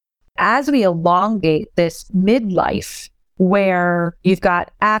as we elongate this midlife where you've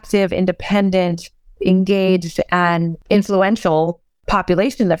got active, independent, engaged, and influential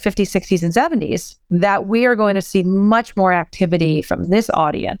population, the 50s, 60s, and 70s, that we are going to see much more activity from this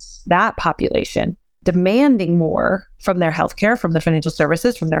audience, that population, demanding more from their healthcare, from their financial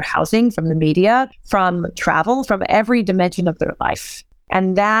services, from their housing, from the media, from travel, from every dimension of their life.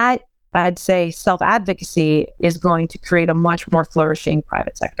 And that, I'd say, self-advocacy is going to create a much more flourishing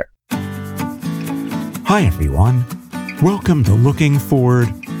private sector. Hi, everyone. Welcome to Looking Forward,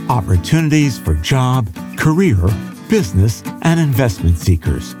 opportunities for job, career, business, and investment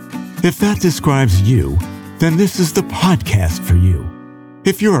seekers. If that describes you, then this is the podcast for you.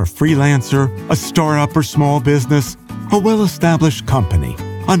 If you're a freelancer, a startup or small business, a well-established company,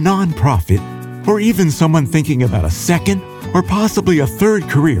 a nonprofit, or even someone thinking about a second or possibly a third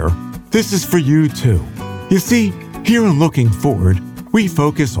career, this is for you too. You see, here in Looking Forward, we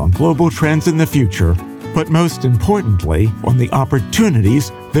focus on global trends in the future, but most importantly, on the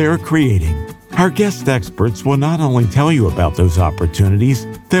opportunities they're creating. Our guest experts will not only tell you about those opportunities,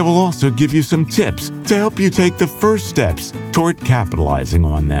 they will also give you some tips to help you take the first steps toward capitalizing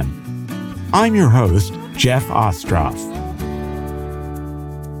on them. I'm your host, Jeff Ostroff.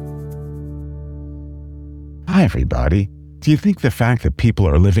 Hi, everybody. Do you think the fact that people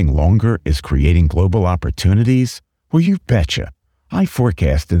are living longer is creating global opportunities? Well, you betcha. I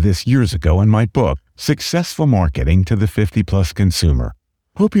forecasted this years ago in my book, Successful Marketing to the 50-Plus Consumer.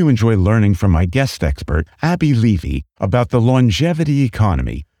 Hope you enjoy learning from my guest expert, Abby Levy, about the longevity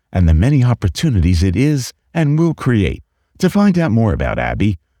economy and the many opportunities it is and will create. To find out more about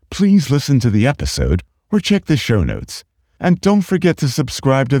Abby, please listen to the episode or check the show notes. And don't forget to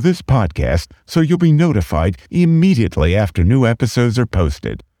subscribe to this podcast so you'll be notified immediately after new episodes are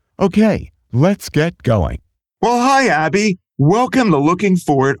posted. Okay, let's get going. Well, hi, Abby. Welcome to Looking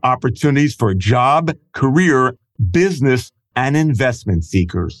Forward, opportunities for job, career, business, and investment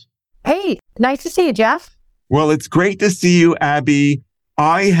seekers. Hey, nice to see you, Jeff. Well, it's great to see you, Abby.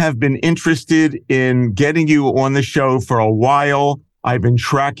 I have been interested in getting you on the show for a while. I've been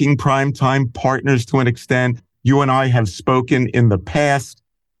tracking Primetime Partners to an extent. You and I have spoken in the past.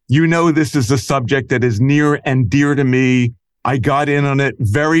 You know this is a subject that is near and dear to me. I got in on it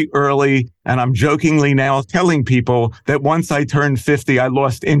very early, and I'm jokingly now telling people that once I turned 50, I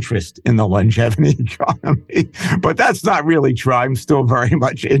lost interest in the longevity economy. But that's not really true. I'm still very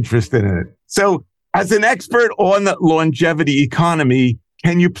much interested in it. So as an expert on the longevity economy,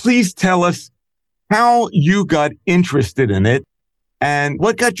 can you please tell us how you got interested in it and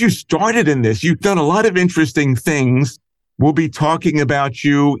what got you started in this? You've done a lot of interesting things. We'll be talking about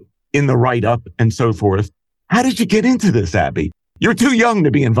you in the write-up and so forth. How did you get into this, Abby? You're too young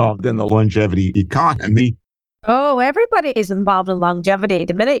to be involved in the longevity economy. Oh, everybody is involved in longevity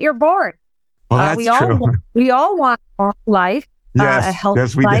the minute you're born. Well, that's true. We all want a life, a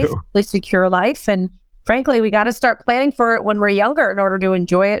healthy life, a secure life. And frankly, we got to start planning for it when we're younger in order to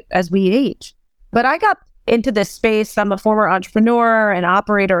enjoy it as we age. But I got into this space. I'm a former entrepreneur, an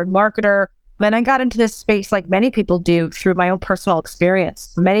operator, and marketer. Then I got into this space like many people do through my own personal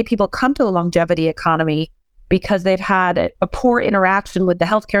experience. Many people come to the longevity economy because they've had a poor interaction with the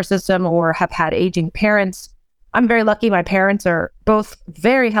healthcare system or have had aging parents. I'm very lucky. My parents are both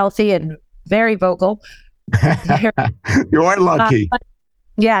very healthy and very vocal. You are lucky.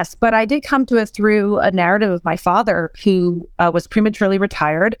 Yes, but I did come to it through a narrative of my father who was prematurely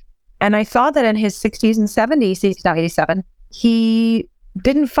retired. And I saw that in his 60s and 70s, he's now 87, he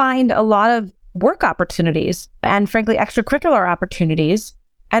didn't find a lot of work opportunities and frankly, extracurricular opportunities.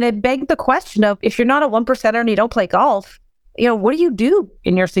 And it begged the question of, if you're not a 1%er and you don't play golf, what do you do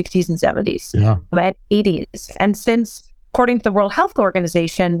in your 60s and 70s and 80s? And since, according to the World Health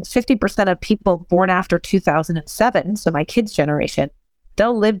Organization, 50% of people born after 2007, so my kids' generation,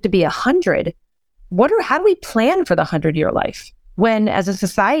 they'll live to be 100. How do we plan for the 100-year life? When, as a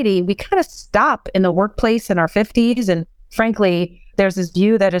society, we kind of stop in the workplace in our 50s. And frankly, there's this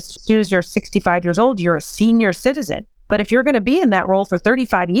view that as soon as you're 65 years old, you're a senior citizen. But if you're going to be in that role for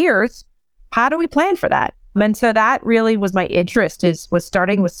 35 years, how do we plan for that? And so that really was my interest, was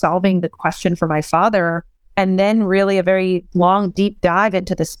starting with solving the question for my father, and then really a very long, deep dive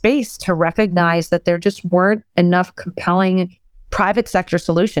into the space to recognize that there just weren't enough compelling private sector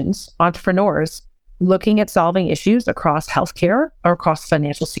solutions, entrepreneurs, looking at solving issues across healthcare or across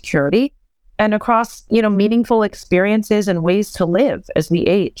financial security and across, meaningful experiences and ways to live as we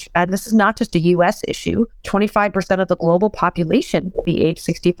age. And this is not just a US issue. 25% of the global population will be age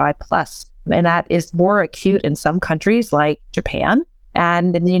 65 plus. And that is more acute in some countries like Japan.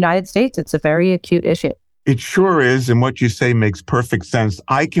 And in the United States, it's a very acute issue. It sure is. And what you say makes perfect sense.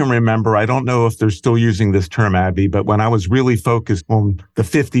 I can remember, I don't know if they're still using this term, Abby, but when I was really focused on the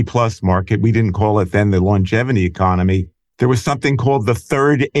 50 plus market, we didn't call it then the longevity economy. There was something called the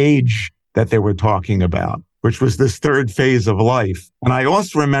third age that they were talking about, which was this third phase of life. And I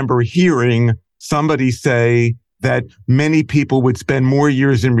also remember hearing somebody say that many people would spend more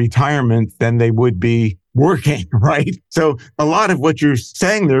years in retirement than they would be working, right? So a lot of what you're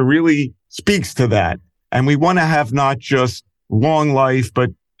saying there really speaks to that. And we want to have not just long life, but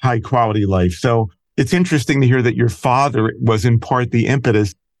high quality life. So it's interesting to hear that your father was in part the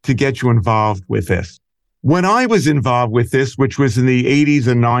impetus to get you involved with this. When I was involved with this, which was in the 80s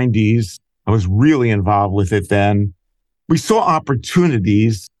and 90s, I was really involved with it then. We saw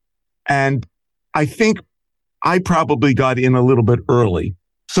opportunities, and I think I probably got in a little bit early.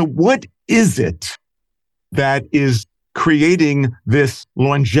 So what is it that is creating this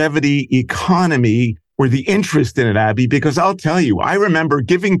longevity economy or the interest in it, Abby? Because I'll tell you, I remember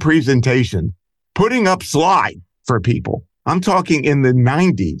giving presentation, putting up slides for people. I'm talking in the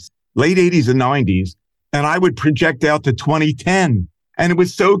 90s, late 80s and 90s, and I would project out to 2010. And it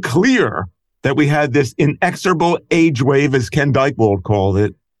was so clear that we had this inexorable age wave, as Ken Dykewald called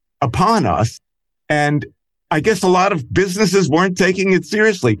it, upon us. And I guess a lot of businesses weren't taking it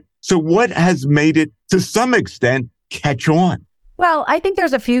seriously. So what has made it, to some extent, catch on? Well, I think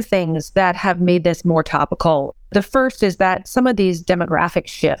there's a few things that have made this more topical. The first is that some of these demographic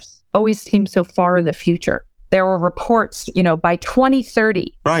shifts always seem so far in the future. There were reports, by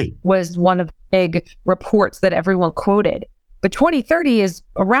 2030 right, was one of the big reports that everyone quoted. But 2030 is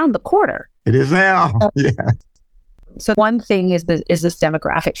around the corner. It is now. Yeah. So one thing is this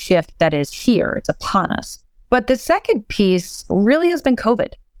demographic shift that is here. It's upon us. But the second piece really has been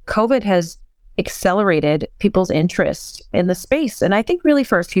COVID. COVID has accelerated people's interest in the space. And I think really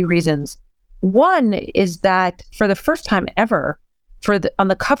for a few reasons. One is that for the first time ever, on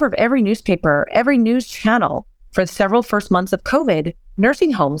the cover of every newspaper, every news channel for several first months of COVID,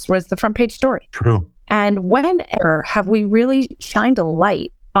 nursing homes was the front page story. True. And whenever have we really shined a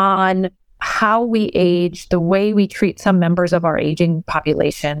light on how we age, the way we treat some members of our aging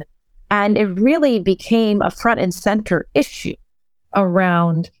population? And it really became a front and center issue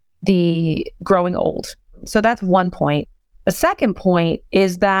around the growing old. So that's one point. The second point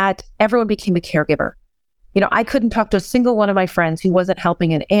is that everyone became a caregiver. I couldn't talk to a single one of my friends who wasn't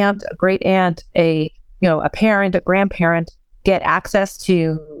helping an aunt, a great aunt, a parent, a grandparent get access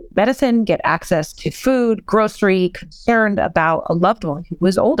to medicine, get access to food, grocery, concerned about a loved one who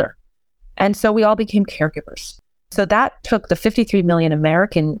was older. And so we all became caregivers. So that took the 53 million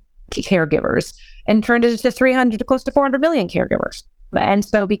American caregivers and turned it into 300 to close to 400 million caregivers. And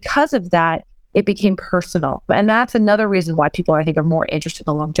so because of that, it became personal. And that's another reason why people, I think, are more interested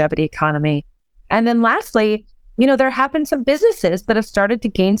in the longevity economy. And then lastly, there have been some businesses that have started to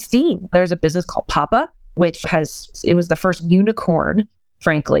gain steam. There's a business called Papa, which it was the first unicorn,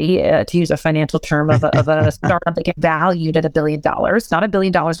 frankly, to use a financial term of a startup that get valued at $1 billion, not $1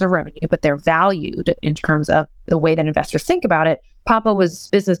 billion of revenue, but they're valued in terms of the way that investors think about it. Papa was a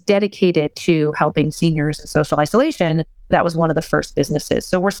business dedicated to helping seniors in social isolation. That was one of the first businesses.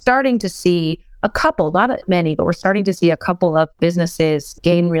 So we're starting to see a couple, not many, but we're starting to see a couple of businesses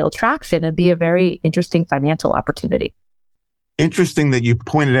gain real traction and be a very interesting financial opportunity. Interesting that you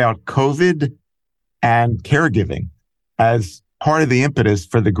pointed out COVID and caregiving as part of the impetus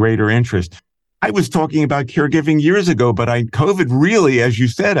for the greater interest. I was talking about caregiving years ago, but COVID really, as you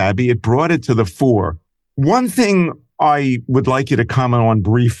said, Abby, it brought it to the fore. One thing I would like you to comment on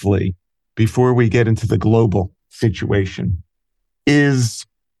briefly before we get into the global situation is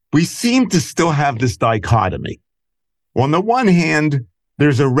we seem to still have this dichotomy. On the one hand,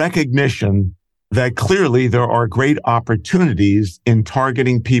 there's a recognition that clearly there are great opportunities in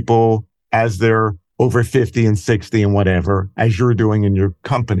targeting people as they're over 50 and 60 and whatever, as you're doing and your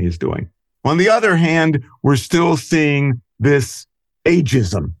company is doing. On the other hand, we're still seeing this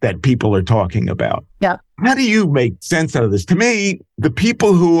ageism that people are talking about. Yeah. How do you make sense out of this? To me, the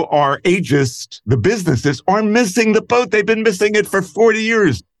people who are ageist, the businesses, are missing the boat. They've been missing it for 40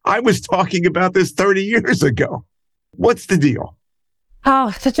 years. I was talking about this 30 years ago. What's the deal?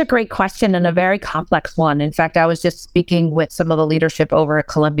 Oh, such a great question and a very complex one. In fact, I was just speaking with some of the leadership over at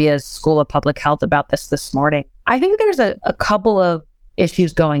Columbia's School of Public Health about this morning. I think there's a couple of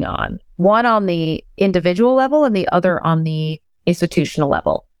issues going on. One on the individual level and the other on the institutional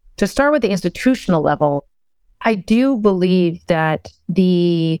level. To start with the institutional level, I do believe that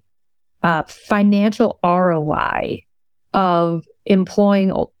the financial ROI of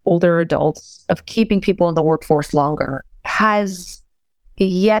employing older adults, of keeping people in the workforce longer, has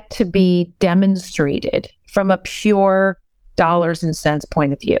yet to be demonstrated from a pure dollars and cents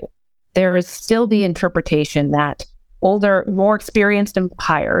point of view. There is still the interpretation that older, more experienced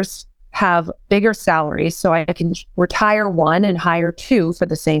hires have bigger salaries, so I can retire one and hire two for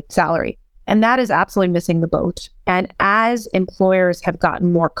the same salary. And that is absolutely missing the boat. And as employers have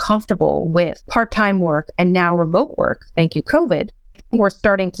gotten more comfortable with part-time work and now remote work, thank you, COVID, we're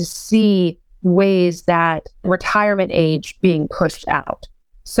starting to see ways that retirement age being pushed out.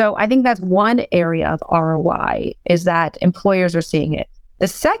 So I think that's one area of ROI, is that employers are seeing it. The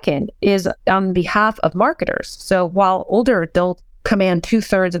second is on behalf of marketers. So while older adults command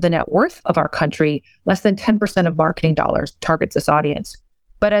 2/3 of the net worth of our country, less than 10% of marketing dollars targets this audience.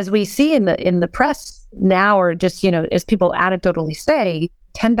 But as we see in the press now, or just, as people anecdotally say,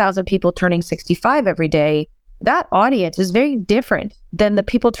 10,000 people turning 65 every day, that audience is very different than the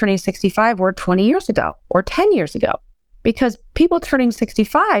people turning 65 were 20 years ago or 10 years ago. Because people turning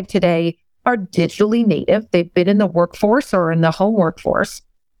 65 today are digitally native. They've been in the workforce or in the home workforce,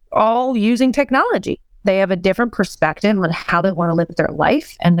 all using technology. They have a different perspective on how they want to live their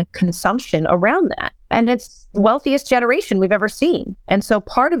life and the consumption around that. And it's the wealthiest generation we've ever seen. And so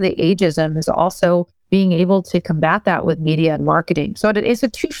part of the ageism is also being able to combat that with media and marketing. So at an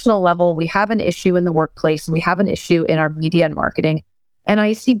institutional level, we have an issue in the workplace and we have an issue in our media and marketing. And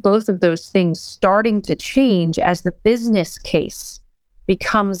I see both of those things starting to change as the business case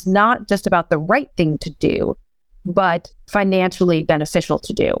becomes not just about the right thing to do, but financially beneficial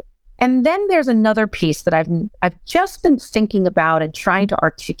to do. And then there's another piece that I've just been thinking about and trying to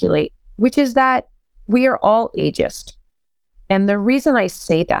articulate, which is that we are all ageist. And the reason I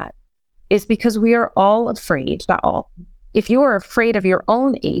say that is because we are all afraid, not all. If you are afraid of your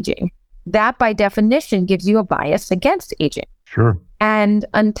own aging, that by definition gives you a bias against aging. Sure. And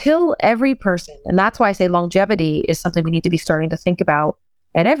until every person, and that's why I say longevity is something we need to be starting to think about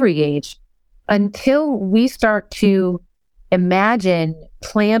at every age, until we start to imagine,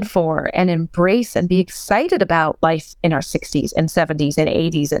 plan for, and embrace and be excited about life in our 60s and 70s and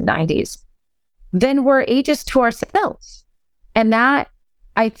 80s and 90s, then we're ageist to ourselves. And that,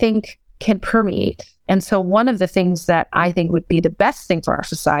 I think, can permeate. And so one of the things that I think would be the best thing for our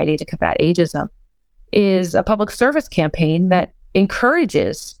society to combat ageism is a public service campaign that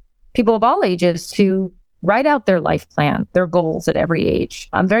encourages people of all ages to write out their life plan, their goals at every age.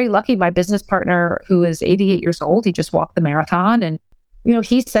 I'm very lucky. My business partner, who is 88 years old, he just walked the marathon, and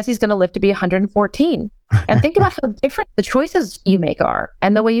he says he's going to live to be 114. And think about how different the choices you make are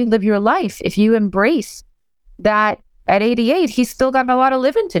and the way you live your life. If you embrace that at 88, he's still got a lot of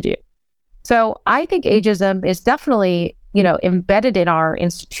living to do. So I think ageism is definitely, embedded in our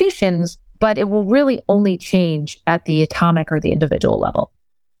institutions, but it will really only change at the atomic or the individual level.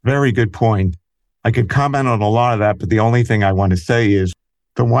 Very good point. I could comment on a lot of that, but the only thing I want to say is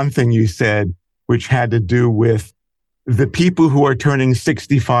the one thing you said, which had to do with the people who are turning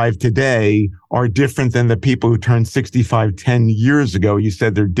 65 today are different than the people who turned 65 10 years ago. You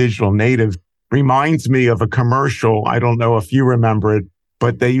said they're digital native. Reminds me of a commercial. I don't know if you remember it,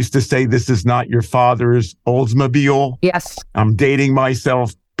 but they used to say, "This is not your father's Oldsmobile." Yes. I'm dating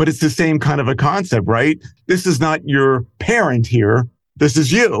myself, but it's the same kind of a concept, right? This is not your parent here. This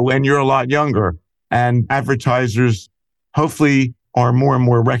is you, and you're a lot younger. And advertisers hopefully are more and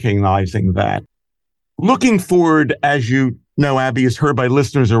more recognizing that. Looking forward, as you know, Abby, is heard by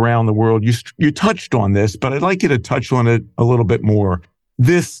listeners around the world. You touched on this, but I'd like you to touch on it a little bit more.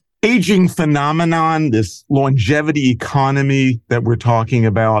 This aging phenomenon, this longevity economy that we're talking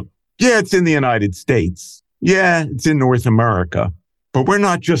about, yeah, it's in the United States. Yeah, it's in North America. But we're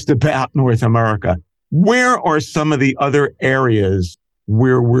not just about North America. Where are some of the other areas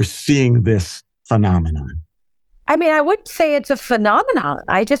where we're seeing this phenomenon? I mean, I wouldn't say it's a phenomenon.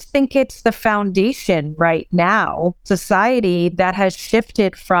 I just think it's the foundation right now, society that has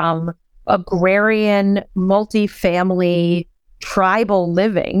shifted from agrarian, multifamily, tribal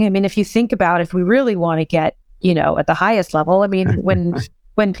living. I mean, if you think about, if we really want to get, at the highest level, I mean,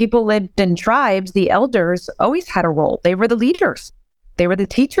 when people lived in tribes, the elders always had a role. They were the leaders. They were the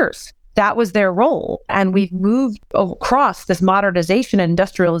teachers. That was their role. And we've moved across this modernization and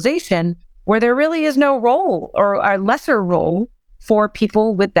industrialization where there really is no role, or a lesser role, for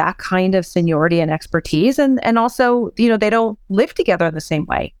people with that kind of seniority and expertise. And also, they don't live together in the same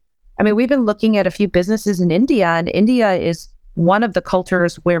way. I mean, we've been looking at a few businesses in India, and India is one of the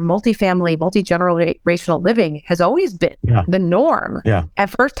cultures where multifamily, multi-generational living has always been the norm. Yeah. And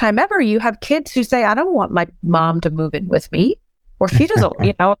first time ever, you have kids who say, I don't want my mom to move in with me, or she doesn't,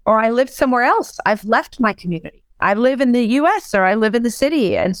 or I live somewhere else. I've left my community. I live in the US, or I live in the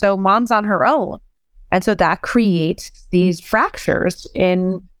city. And so mom's on her own. And so that creates these fractures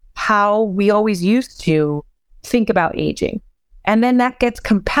in how we always used to think about aging. And then that gets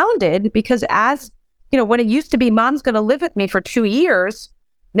compounded because when it used to be mom's going to live with me for 2 years,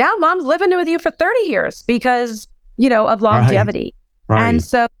 now mom's living with you for 30 years because, of longevity. Right. And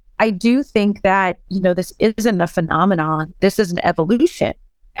so I do think that, this isn't a phenomenon. This is an evolution.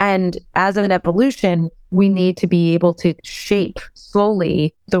 And as an evolution, we need to be able to shape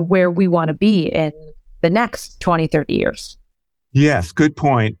slowly where we want to be in the next 20, 30 years. Yes, good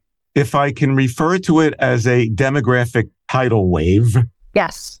point. If I can refer to it as a demographic tidal wave.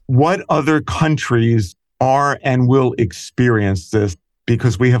 Yes. What other countries are and will experience this?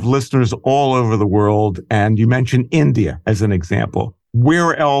 Because we have listeners all over the world, and you mentioned India as an example.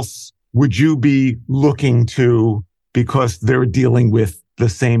 Where else would you be looking to because they're dealing with the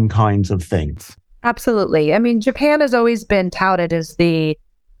same kinds of things? Absolutely. I mean, Japan has always been touted as the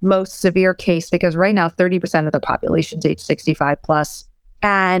most severe case because right now 30% of the population is age 65 plus.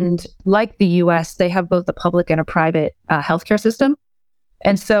 And like the US, they have both a public and a private healthcare system.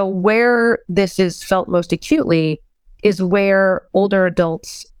 And so where this is felt most acutely is where older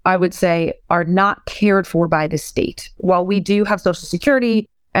adults, I would say, are not cared for by the state. While we do have Social Security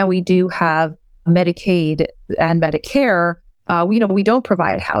and we do have Medicaid and Medicare, we don't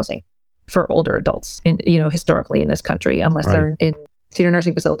provide housing for older adults, historically in this country, unless they're in senior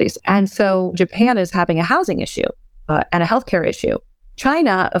nursing facilities. And so Japan is having a housing issue and a healthcare issue.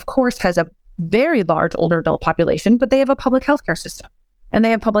 China, of course, has a very large older adult population, but they have a public healthcare system and they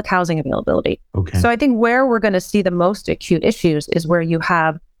have public housing availability. Okay. So I think where we're going to see the most acute issues is where you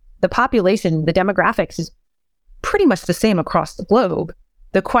have the population, the demographics is pretty much the same across the globe.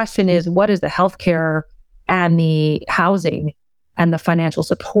 The question is, what is the healthcare and the housing and the financial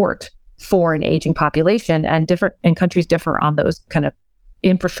support for an aging population? And countries differ on those kind of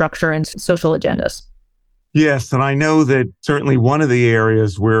infrastructure and social agendas. Yes, and I know that certainly one of the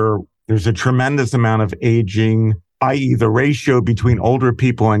areas where there's a tremendous amount of aging, i.e. the ratio between older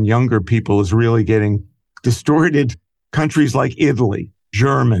people and younger people is really getting distorted. Countries like Italy,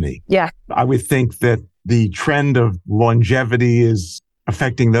 Germany. Yeah. I would think that the trend of longevity is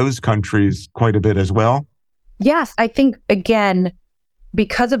affecting those countries quite a bit as well. Yes, I think, again,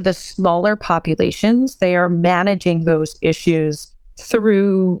 because of the smaller populations, they are managing those issues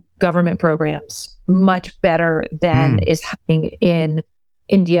through government programs much better than is happening in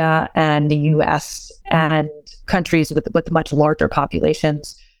India and the US and countries with much larger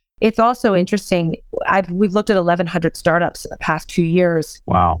populations. It's also interesting. We've looked at 1,100 startups in the past 2 years.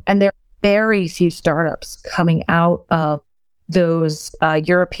 Wow. And there are very few startups coming out of those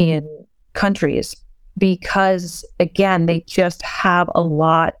European countries because, again, they just have a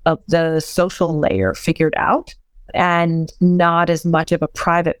lot of the social layer figured out and not as much of a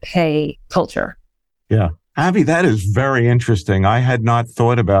private pay culture. Yeah. Abby, that is very interesting. I had not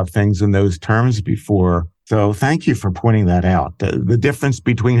thought about things in those terms before. So thank you for pointing that out. The difference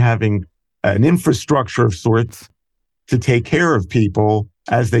between having an infrastructure of sorts to take care of people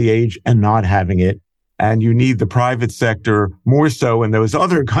as they age and not having it. And you need the private sector more so in those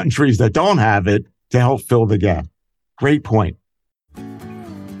other countries that don't have it to help fill the gap. Great point.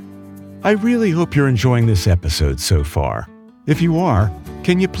 I really hope you're enjoying this episode so far. If you are,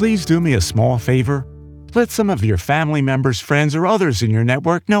 can you please do me a small favor? Let some of your family members, friends, or others in your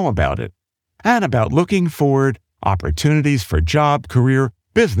network know about it, and about Looking Forward, opportunities for job, career,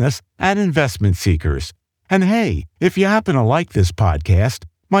 business, and investment seekers. And hey, if you happen to like this podcast,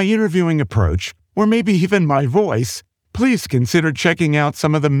 my interviewing approach, or maybe even my voice, please consider checking out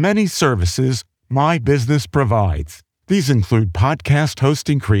some of the many services my business provides. These include podcast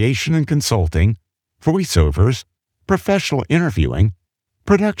hosting, creation and consulting, voiceovers, professional interviewing,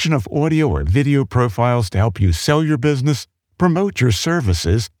 production of audio or video profiles to help you sell your business, promote your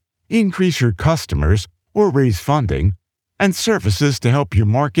services, increase your customers, or raise funding, and services to help you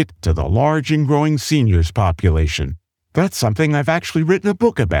market to the large and growing seniors population. That's something I've actually written a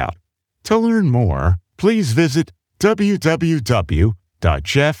book about. To learn more, please visit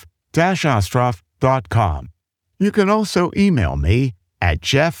www.jeff-ostroff.com. You can also email me at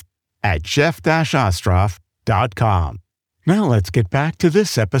jeff@ostroff.com. Now let's get back to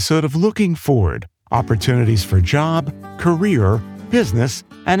this episode of Looking Forward, opportunities for job, career, business,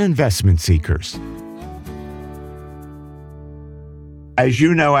 and investment seekers. As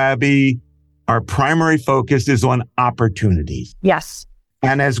you know, Abby, our primary focus is on opportunities. Yes.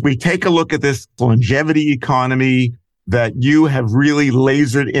 And as we take a look at this longevity economy that you have really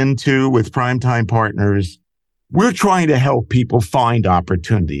lasered into with Primetime Partners, we're trying to help people find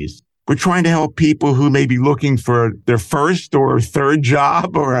opportunities. We're trying to help people who may be looking for their first or third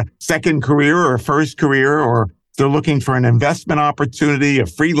job or a second career or a first career, or they're looking for an investment opportunity, a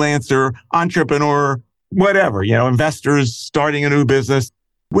freelancer, entrepreneur, whatever, investors starting a new business.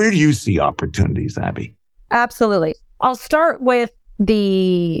 Where do you see opportunities, Abby? Absolutely. I'll start with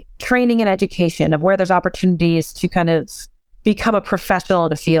the training and education of where there's opportunities to kind of become a professional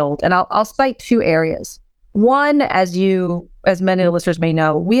in a field. And I'll cite two areas. One, as many listeners may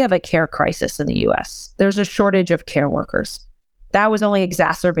know, we have a care crisis in the US. There's a shortage of care workers. That was only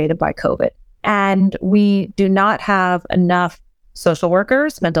exacerbated by COVID. And we do not have enough social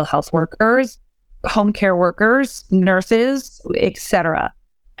workers, mental health workers, home care workers, nurses, etc.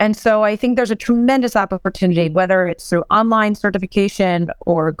 And so I think there's a tremendous opportunity, whether it's through online certification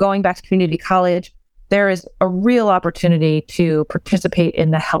or going back to community college. There is a real opportunity to participate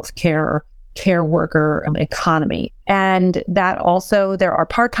in the healthcare care worker economy. And that also, there are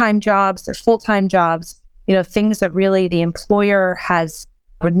part-time jobs, there's full-time jobs, things that really the employer has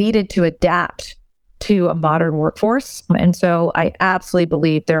needed to adapt to a modern workforce. And so I absolutely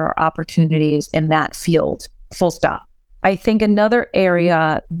believe there are opportunities in that field, full stop. I think another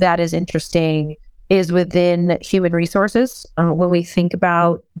area that is interesting is within human resources. When we think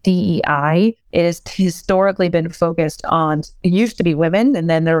about DEI, it has historically been focused on, it used to be women, and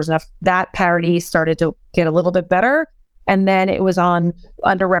then there was enough, that parity started to get a little bit better. And then it was on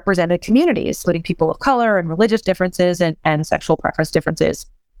underrepresented communities, including people of color and religious differences and sexual preference differences.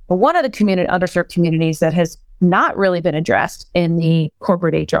 But one of the underserved communities that has not really been addressed in the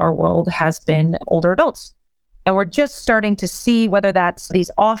corporate HR world has been older adults. And we're just starting to see whether that's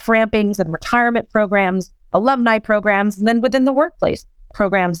these off-rampings and retirement programs, alumni programs, and then within the workplace,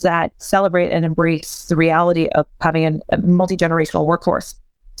 programs that celebrate and embrace the reality of having a multi-generational workforce.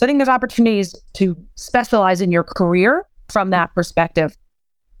 So I think there's opportunities to specialize in your career from that perspective.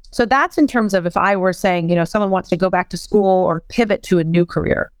 So that's in terms of if I were saying, someone wants to go back to school or pivot to a new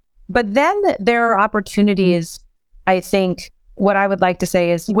career. But then there are opportunities, I think, what I would like to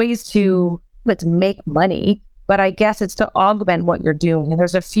say is ways to, let's make money, but I guess it's to augment what you're doing. And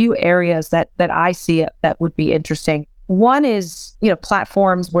there's a few areas that I see that would be interesting. One is,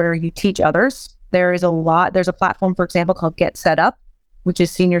 platforms where you teach others. There's a platform, for example, called Get Set Up, which is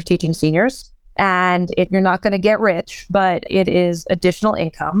seniors teaching seniors. And if you're not going to get rich, but it is additional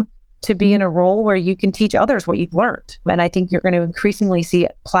income to be in a role where you can teach others what you've learned. And I think you're going to increasingly see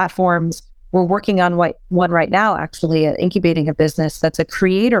platforms. We're working on one right now, actually, incubating a business that's a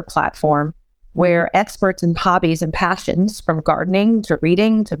creator platform where experts in hobbies and passions, from gardening to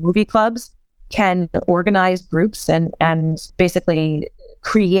reading to movie clubs, can organize groups and basically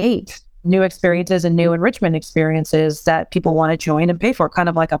create new experiences and new enrichment experiences that people want to join and pay for, kind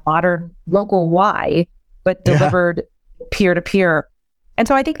of like a modern local Y, but delivered peer-to-peer. And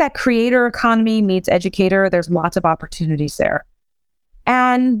so I think that creator economy meets educator. There's lots of opportunities there.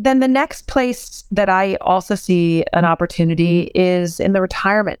 And then the next place that I also see an opportunity is in the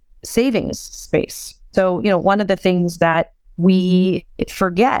retirement savings space. So, one of the things that we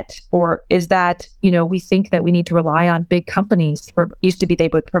forget is that, we think that we need to rely on big companies. Used to be they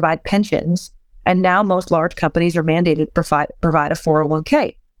would provide pensions, and now most large companies are mandated to provide a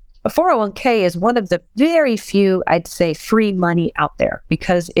 401k. A 401k is one of the very few, I'd say, free money out there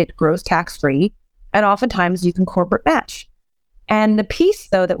because it grows tax-free, and oftentimes you can corporate match. And the piece,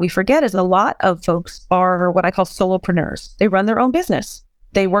 though, that we forget is a lot of folks are what I call solopreneurs. They run their own business.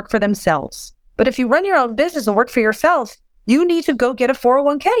 They work for themselves. But if you run your own business and work for yourself, you need to go get a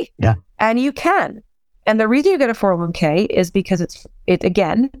 401k. Yeah. And you can. And the reason you get a 401k is because it's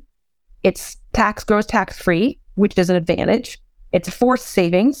grows tax-free, which is an advantage. It's forced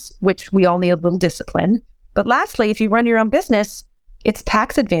savings, which we all need a little discipline. But lastly, if you run your own business, it's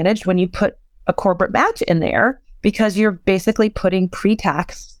tax advantage when you put a corporate match in there, because you're basically putting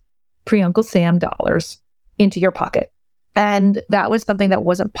pre-tax, pre-Uncle Sam dollars into your pocket. And that was something that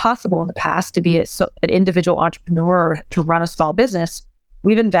wasn't possible in the past to be an individual entrepreneur or to run a small business.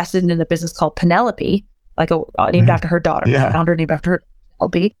 We've invested in a business called Penelope, named after her daughter, founder named after her,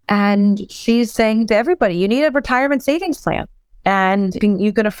 Penelope. And she's saying to everybody, you need a retirement savings plan and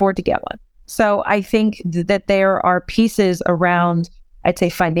you can afford to get one. So I think that there are pieces around, I'd say,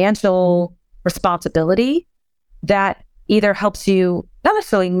 financial responsibility that either helps you not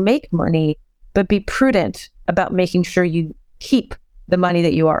necessarily make money, but be prudent about making sure you keep the money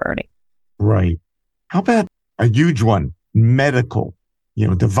that you are earning. Right. How about a huge one? Medical,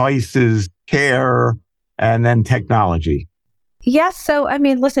 devices, care, and then technology. Yes. So,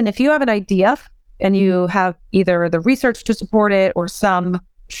 listen, if you have an idea and you have either the research to support it or some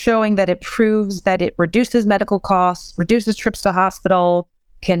showing that it proves that it reduces medical costs, reduces trips to hospital,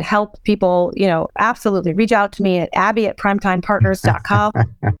 can help people, absolutely reach out to me at abby@primetimepartners.com.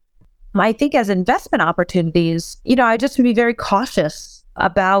 I think as investment opportunities, I just would be very cautious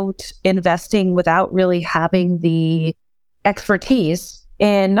about investing without really having the expertise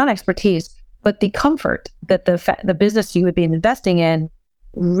and not expertise, but the comfort that the business you would be investing in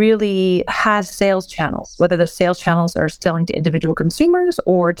really has sales channels, whether the sales channels are selling to individual consumers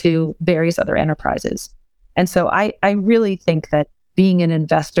or to various other enterprises. And so I really think that being an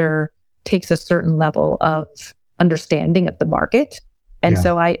investor takes a certain level of understanding of the market. And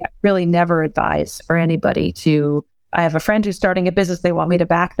so I really never advise for anybody I have a friend who's starting a business, they want me to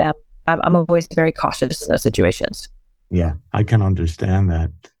back them. I'm always very cautious in those situations. Yeah, I can understand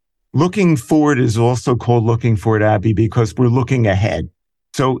that. Looking forward is also called looking forward, Abby, because we're looking ahead.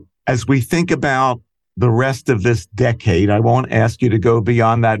 So as we think about the rest of this decade, I won't ask you to go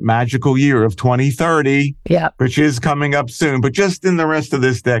beyond that magical year of 2030, which is coming up soon, but just in the rest of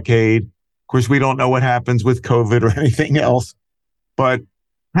this decade, of course, we don't know what happens with COVID or anything else, but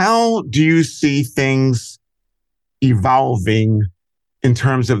how do you see things evolving in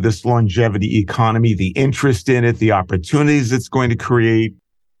terms of this longevity economy, the interest in it, the opportunities it's going to create?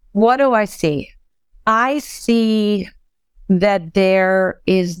 What do I see? I see that there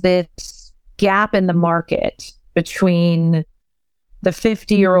is this gap in the market between the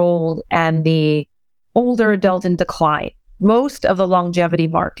 50-year-old and the older adult in decline. Most of the longevity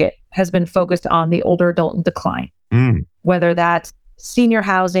market has been focused on the older adult in decline, whether that's senior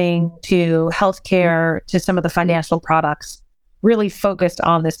housing to healthcare to some of the financial products, really focused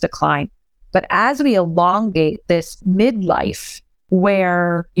on this decline. But as we elongate this midlife,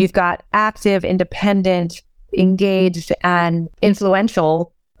 where you've got active, independent, engaged, and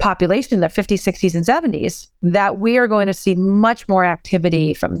influential population, the 50s, 60s, and 70s, that we are going to see much more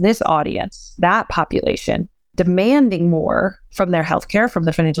activity from this audience, that population, demanding more from their healthcare, from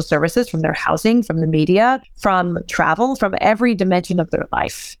their financial services, from their housing, from the media, from travel, from every dimension of their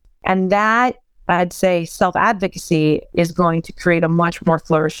life. And that, I'd say, self-advocacy is going to create a much more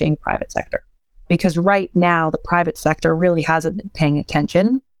flourishing private sector. Because right now, the private sector really hasn't been paying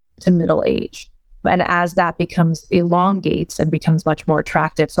attention to middle age. And as that elongates and becomes much more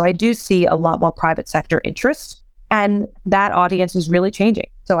attractive. So I do see a lot more private sector interest, and that audience is really changing.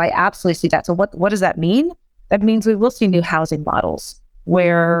 So I absolutely see that. So what does that mean? That means we will see new housing models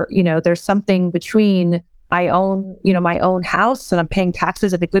where, there's something between I own, my own house and I'm paying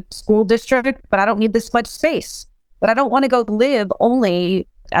taxes at a good school district, but I don't need this much space. But I don't want to go live only,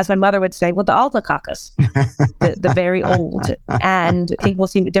 as my mother would say, with the alta caucus, the very old. And I think we'll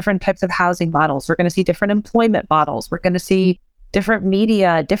see different types of housing models. We're going to see different employment models. We're going to see different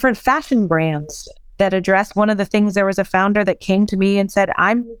media, different fashion brands that address one of the things. There was a founder that came to me and said,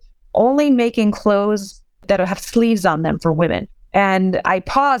 I'm only making clothes that have sleeves on them for women. And I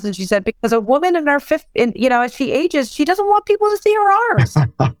paused and she said, because a woman in her as she ages, she doesn't want people to see her arms.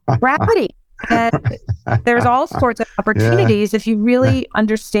 Gravity. And there's all sorts of opportunities if you really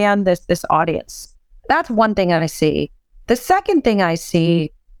understand this audience. That's one thing I see. The second thing I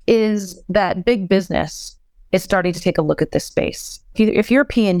see is that big business is starting to take a look at this space. If you're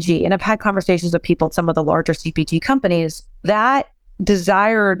P&G, and I've had conversations with people at some of the larger CPG companies, that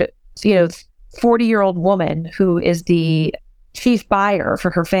desired, 40-year-old woman who is the chief buyer for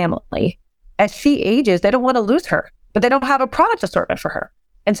her family, as she ages, they don't want to lose her, but they don't have a product assortment for her.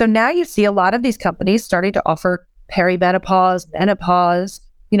 And so now you see a lot of these companies starting to offer perimenopause, menopause,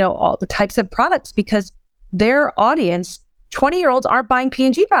 all the types of products, because their audience, 20-year-olds aren't buying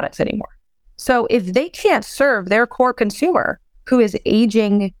P&G products anymore. So if they can't serve their core consumer who is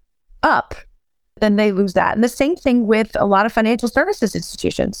aging up, then they lose that. And the same thing with a lot of financial services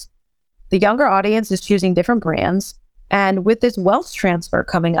institutions. The younger audience is choosing different brands. And with this wealth transfer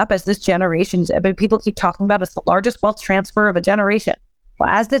coming up, as this generation, people keep talking about it's the largest wealth transfer of a generation. Well,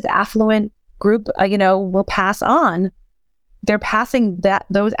 as this affluent group, will pass on, they're passing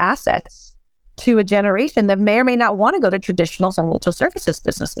those assets to a generation that may or may not want to go to traditional financial services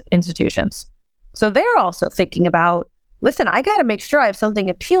business institutions. So they're also thinking about, listen, I got to make sure I have something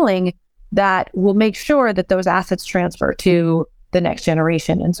appealing that will make sure that those assets transfer to the next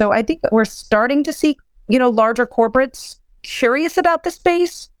generation. And so I think we're starting to see, larger corporates curious about the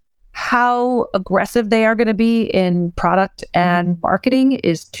space. How aggressive they are going to be in product and marketing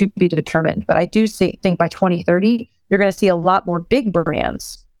is to be determined. But I do think by 2030, you're going to see a lot more big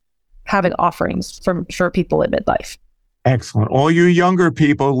brands having offerings for people in midlife. Excellent. All you younger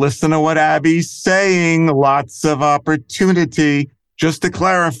people, listen to what Abby's saying. Lots of opportunity. Just to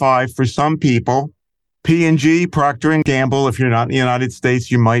clarify, for some people, P&G, Procter & Gamble, if you're not in the United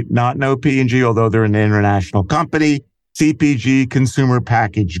States, you might not know P&G, although they're an international company. CPG, consumer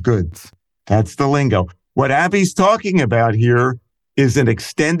packaged goods. That's the lingo. What Abby's talking about here is an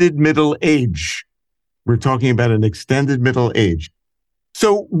extended middle age. We're talking about an extended middle age.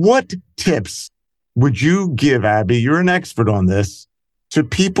 So what tips would you give, Abby, you're an expert on this, to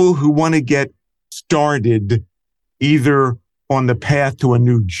people who want to get started either on the path to a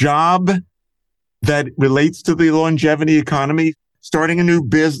new job that relates to the longevity economy, starting a new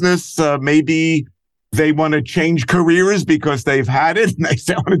business, maybe they want to change careers because they've had it and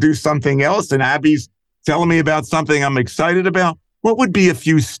they want to do something else. And Abby's telling me about something I'm excited about. What would be a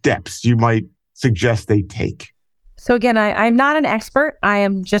few steps you might suggest they take? So again, I'm not an expert. I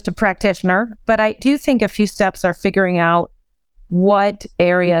am just a practitioner, but I do think a few steps are figuring out what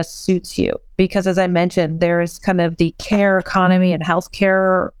area suits you. Because as I mentioned, there's kind of the care economy and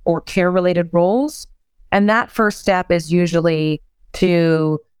healthcare or care-related roles. And that first step is usually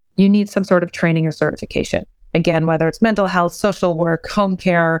you need some sort of training or certification. Again, whether it's mental health, social work, home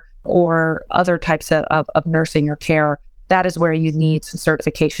care, or other types of nursing or care, that is where you need some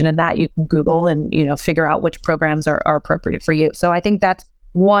certification, and that you can Google and, figure out which programs are appropriate for you. So I think that's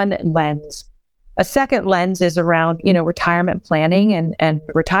one lens. A second lens is around, retirement planning and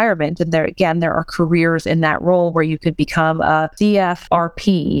retirement. And there are careers in that role where you could become a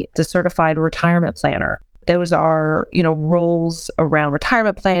CFRP, the Certified Retirement Planner. Those are, roles around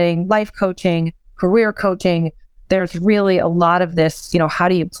retirement planning, life coaching, career coaching. There's really a lot of this, how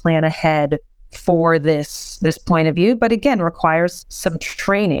do you plan ahead for this point of view, but again, requires some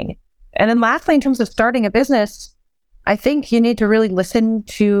training. And then lastly, in terms of starting a business, I think you need to really listen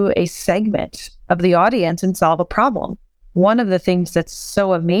to a segment of the audience and solve a problem. One of the things that's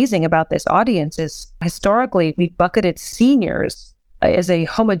so amazing about this audience is historically we bucketed seniors as a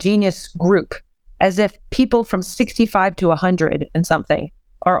homogeneous group, as if people from 65 to 100 and something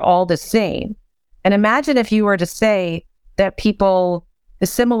are all the same. And imagine if you were to say that people, the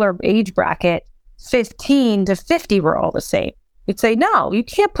similar age bracket, 15 to 50 were all the same. You'd say, no, you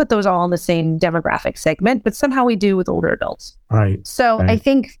can't put those all in the same demographic segment, but somehow we do with older adults. Right. So I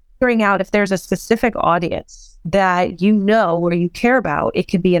think figuring out if there's a specific audience that or you care about, it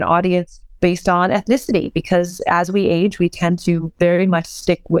could be an audience based on ethnicity, because as we age, we tend to very much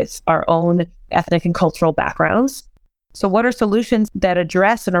stick with our own ethnic and cultural backgrounds. So what are solutions that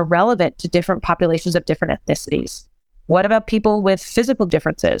address and are relevant to different populations of different ethnicities? What about people with physical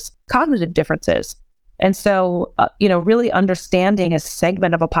differences, cognitive differences? And so, really understanding a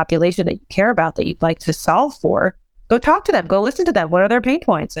segment of a population that you care about, that you'd like to solve for, go talk to them, go listen to them. What are their pain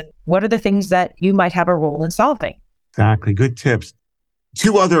points? And what are the things that you might have a role in solving? Exactly. Good tips.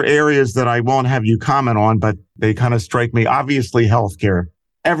 Two other areas that I won't have you comment on, but they kind of strike me. Obviously, healthcare.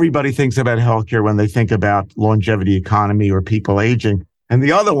 Everybody thinks about healthcare when they think about longevity economy or people aging. And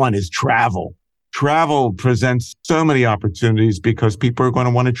the other one is travel. Travel presents so many opportunities because people are going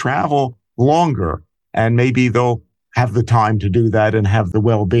to want to travel longer, and maybe they'll have the time to do that and have the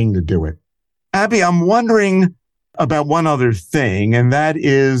well-being to do it. Abby, I'm wondering about one other thing, and that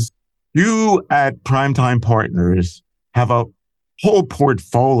is you at Primetime Partners have a whole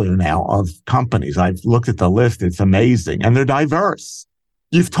portfolio now of companies. I've looked at the list. It's amazing, and they're diverse.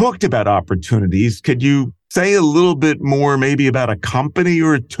 You've talked about opportunities. Could you say a little bit more maybe about a company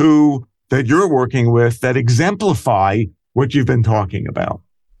or two that you're working with that exemplify what you've been talking about?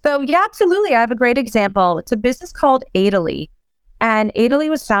 So yeah, absolutely. I have a great example. It's a business called Adely. And Adely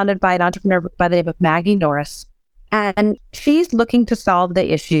was founded by an entrepreneur by the name of Maggie Norris. And she's looking to solve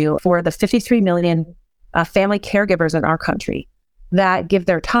the issue for the 53 million family caregivers in our country that give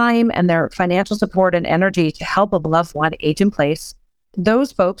their time and their financial support and energy to help a loved one age in place.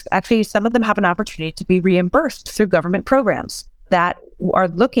 Those folks, actually, some of them have an opportunity to be reimbursed through government programs that are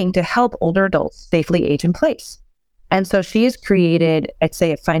looking to help older adults safely age in place. And so she has created, I'd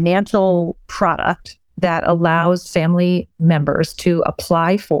say, a financial product that allows family members to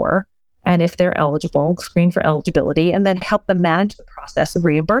apply for, and if they're eligible, screen for eligibility, and then help them manage the process of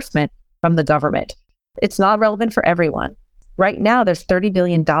reimbursement from the government. It's not relevant for everyone. Right now, there's $30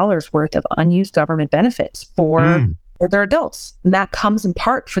 billion worth of unused government benefits for older adults. And that comes in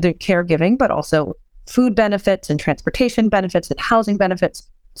part for the caregiving, but also food benefits and transportation benefits and housing benefits.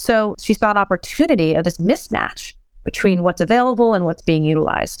 So she saw an opportunity of this mismatch between what's available and what's being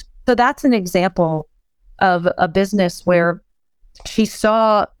utilized. So that's an example of a business where she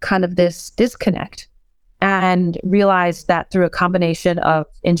saw kind of this disconnect and realized that through a combination of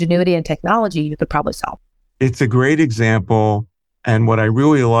ingenuity and technology, you could probably solve. It's a great example. And what I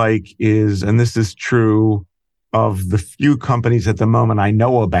really like is, and this is true of the few companies at the moment I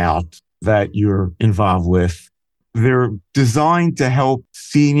know about that you're involved with, They're designed to help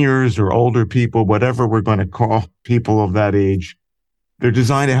seniors or older people, whatever we're going to call people of that age. They're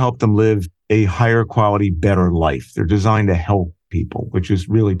designed to help them live a higher quality, better life. They're designed to help people, which is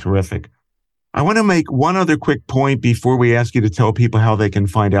really terrific. I want to make one other quick point before we ask you to tell people how they can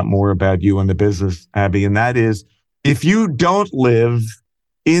find out more about you and the business, Abby, and that is, if you don't live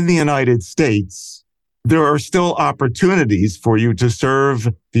in the United States, there are still opportunities for you to serve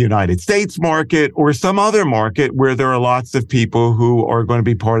the United States market or some other market where there are lots of people who are going to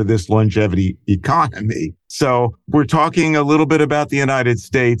be part of this longevity economy. So we're talking a little bit about the United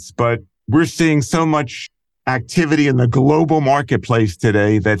States, but we're seeing so much activity in the global marketplace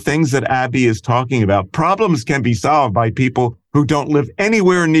today that things that Abby is talking about, problems can be solved by people who don't live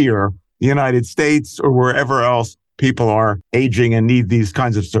anywhere near the United States or wherever else people are aging and need these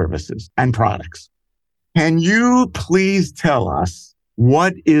kinds of services and products. Can you please tell us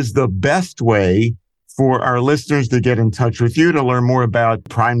what is the best way for our listeners to get in touch with you to learn more about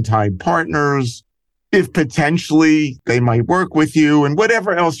Primetime Partners, if potentially they might work with you, and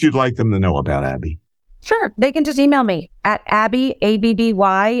whatever else you'd like them to know about, Abby? Sure. They can just email me at Abby,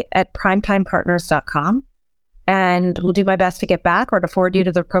 ABBY, at primetimepartners.com. And we'll do my best to get back or to forward you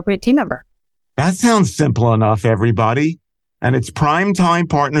to the appropriate team member. That sounds simple enough, everybody. And it's Primetime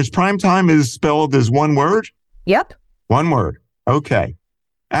Partners. Primetime is spelled as one word? Yep. One word. Okay.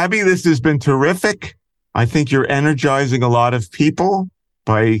 Abby, this has been terrific. I think you're energizing a lot of people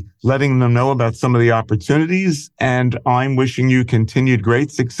by letting them know about some of the opportunities. And I'm wishing you continued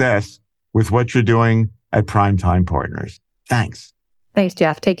great success with what you're doing at Primetime Partners. Thanks. Thanks,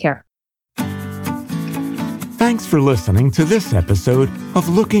 Jeff. Take care. Thanks for listening to this episode of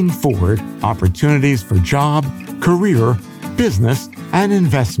Looking Forward, Opportunities for Job, Career, Business, and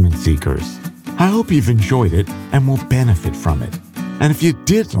Investment Seekers. I hope you've enjoyed it and will benefit from it. And if you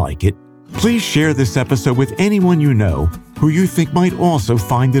did like it, please share this episode with anyone you know who you think might also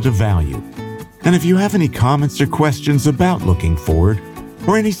find it of value. And if you have any comments or questions about Looking Forward,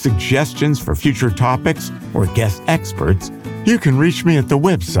 or any suggestions for future topics or guest experts, you can reach me at the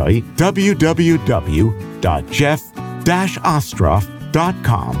website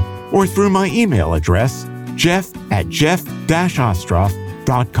www.jeff-ostroff.com or through my email address,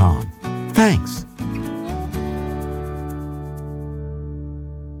 jeff@jeff-ostroff.com. Thanks.